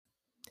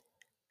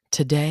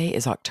Today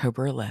is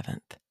October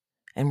 11th,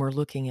 and we're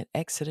looking at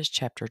Exodus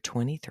chapter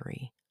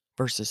 23,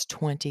 verses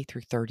 20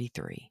 through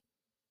 33.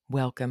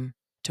 Welcome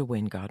to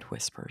When God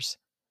Whispers.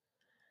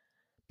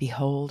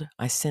 Behold,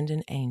 I send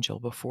an angel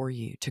before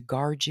you to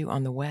guard you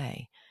on the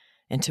way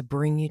and to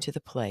bring you to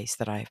the place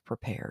that I have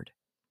prepared.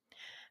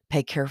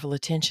 Pay careful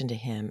attention to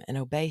him and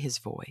obey his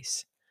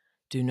voice.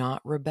 Do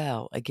not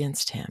rebel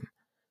against him,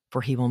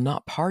 for he will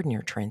not pardon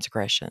your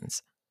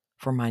transgressions,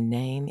 for my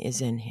name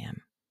is in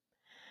him.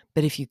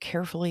 But if you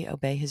carefully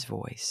obey his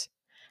voice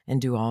and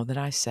do all that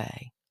I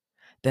say,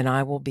 then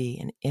I will be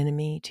an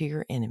enemy to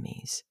your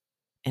enemies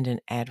and an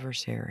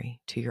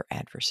adversary to your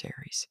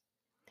adversaries.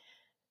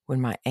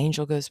 When my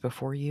angel goes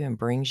before you and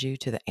brings you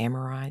to the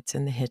Amorites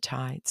and the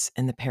Hittites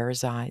and the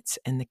Perizzites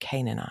and the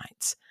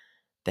Canaanites,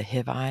 the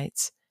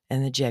Hivites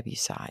and the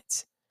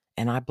Jebusites,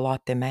 and I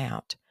blot them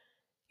out,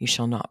 you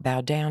shall not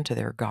bow down to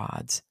their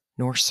gods,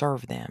 nor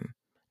serve them,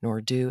 nor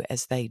do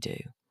as they do,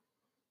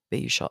 but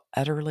you shall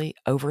utterly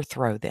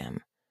overthrow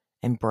them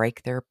and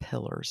break their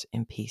pillars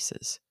in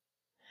pieces.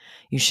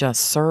 You shall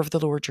serve the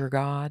Lord your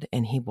God,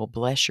 and he will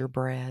bless your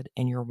bread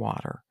and your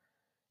water,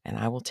 and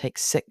I will take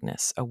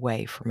sickness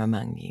away from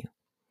among you.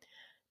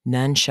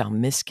 None shall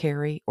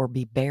miscarry or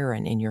be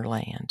barren in your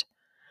land.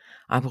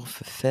 I will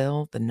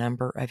fulfill the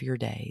number of your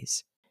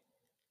days.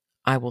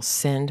 I will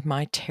send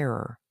my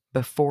terror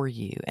before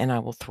you, and I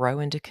will throw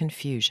into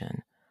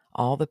confusion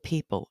all the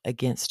people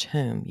against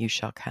whom you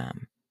shall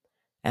come,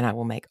 and I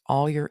will make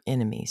all your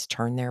enemies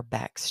turn their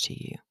backs to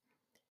you.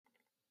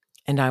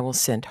 And I will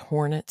send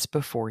hornets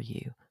before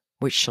you,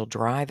 which shall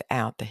drive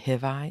out the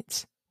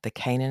Hivites, the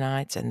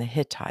Canaanites, and the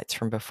Hittites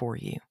from before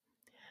you.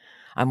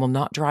 I will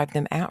not drive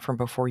them out from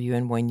before you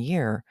in 1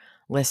 year,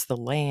 lest the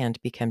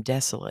land become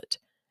desolate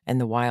and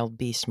the wild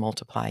beasts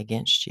multiply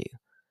against you.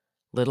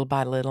 Little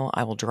by little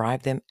I will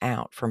drive them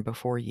out from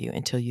before you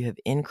until you have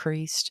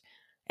increased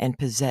and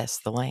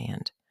possessed the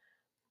land.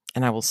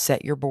 And I will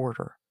set your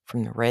border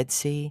from the Red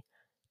Sea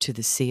to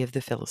the Sea of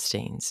the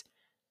Philistines,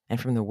 and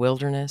from the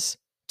wilderness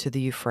to the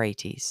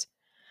Euphrates.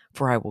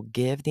 For I will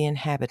give the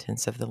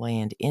inhabitants of the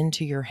land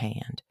into your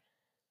hand,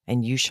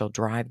 and you shall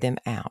drive them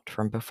out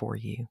from before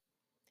you.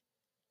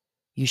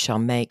 You shall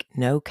make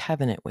no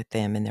covenant with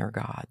them and their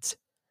gods.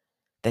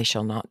 They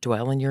shall not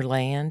dwell in your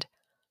land,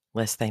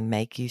 lest they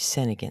make you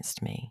sin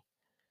against me.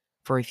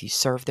 For if you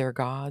serve their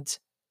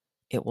gods,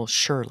 it will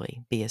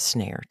surely be a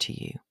snare to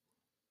you.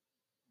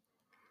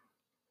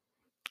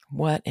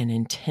 What an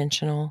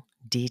intentional,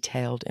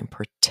 detailed, and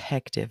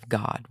protective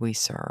God we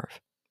serve.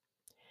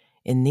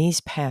 In these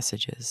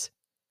passages,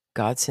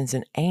 God sends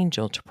an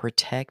angel to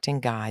protect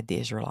and guide the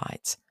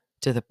Israelites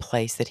to the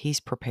place that he's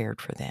prepared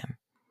for them.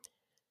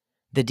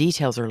 The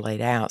details are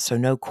laid out, so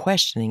no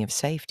questioning of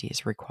safety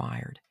is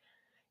required.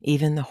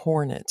 Even the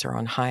hornets are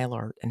on high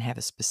alert and have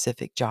a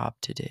specific job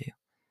to do.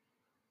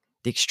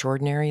 The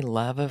extraordinary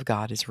love of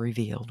God is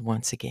revealed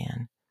once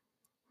again.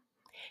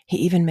 He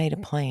even made a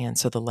plan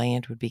so the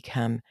land would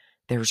become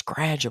theirs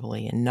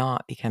gradually and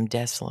not become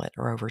desolate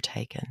or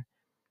overtaken.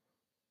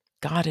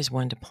 God is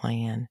one to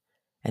plan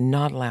and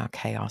not allow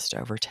chaos to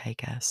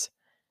overtake us.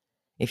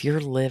 If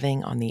you're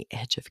living on the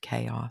edge of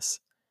chaos,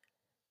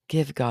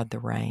 give God the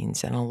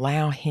reins and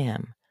allow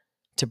him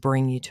to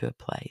bring you to a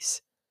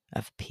place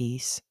of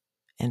peace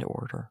and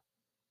order.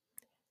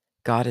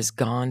 God has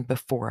gone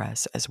before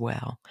us as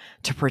well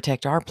to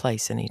protect our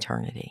place in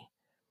eternity.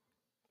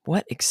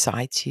 What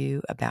excites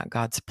you about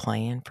God's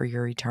plan for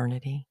your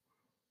eternity?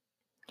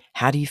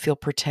 How do you feel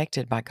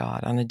protected by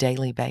God on a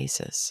daily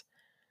basis?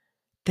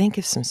 Think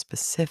of some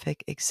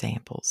specific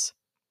examples.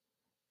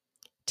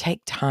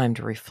 Take time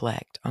to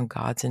reflect on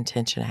God's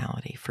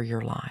intentionality for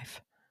your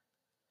life.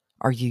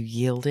 Are you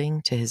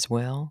yielding to his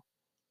will?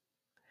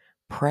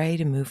 Pray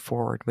to move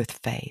forward with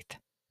faith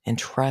and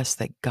trust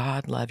that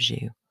God loves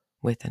you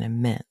with an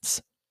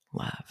immense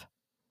love.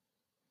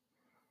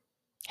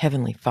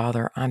 Heavenly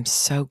Father, I'm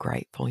so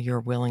grateful you're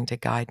willing to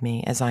guide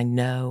me, as I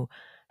know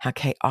how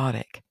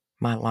chaotic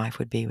my life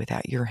would be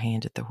without your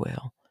hand at the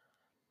wheel.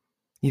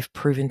 You've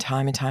proven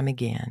time and time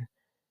again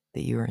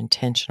that you are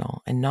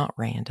intentional and not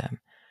random,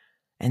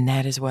 and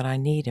that is what I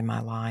need in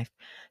my life.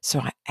 So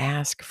I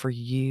ask for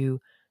you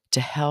to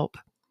help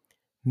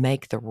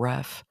make the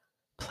rough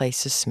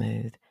places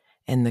smooth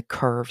and the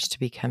curves to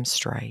become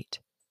straight.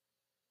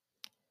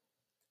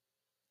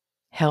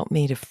 Help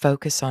me to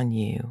focus on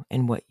you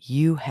and what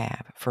you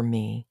have for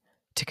me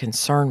to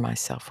concern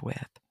myself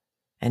with,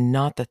 and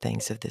not the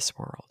things of this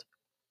world.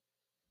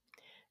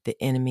 The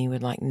enemy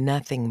would like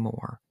nothing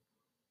more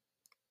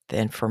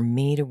than for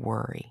me to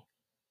worry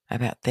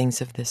about things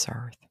of this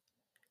earth.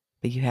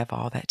 But you have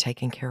all that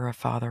taken care of,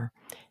 Father.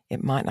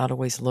 It might not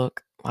always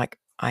look like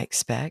I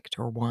expect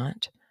or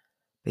want,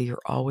 but you're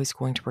always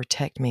going to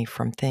protect me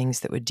from things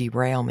that would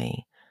derail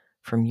me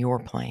from your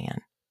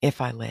plan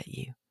if I let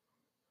you.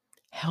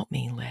 Help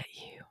me let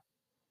you.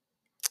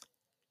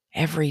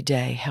 Every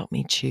day, help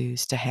me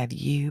choose to have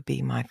you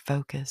be my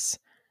focus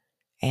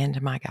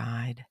and my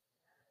guide.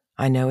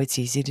 I know it's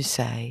easy to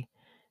say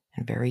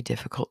and very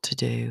difficult to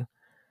do,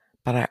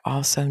 but I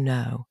also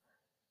know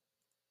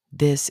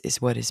This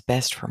is what is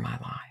best for my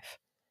life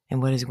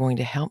and what is going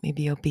to help me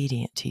be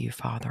obedient to you,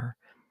 Father.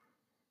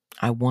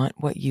 I want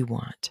what you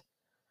want.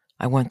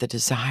 I want the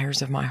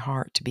desires of my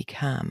heart to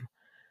become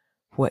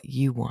what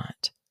you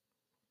want.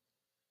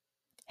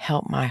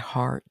 Help my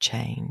heart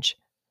change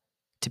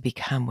to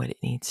become what it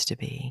needs to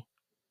be.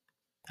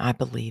 I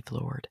believe,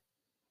 Lord.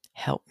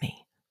 Help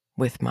me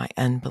with my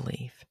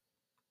unbelief.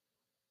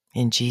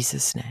 In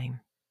Jesus'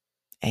 name,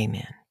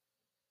 amen.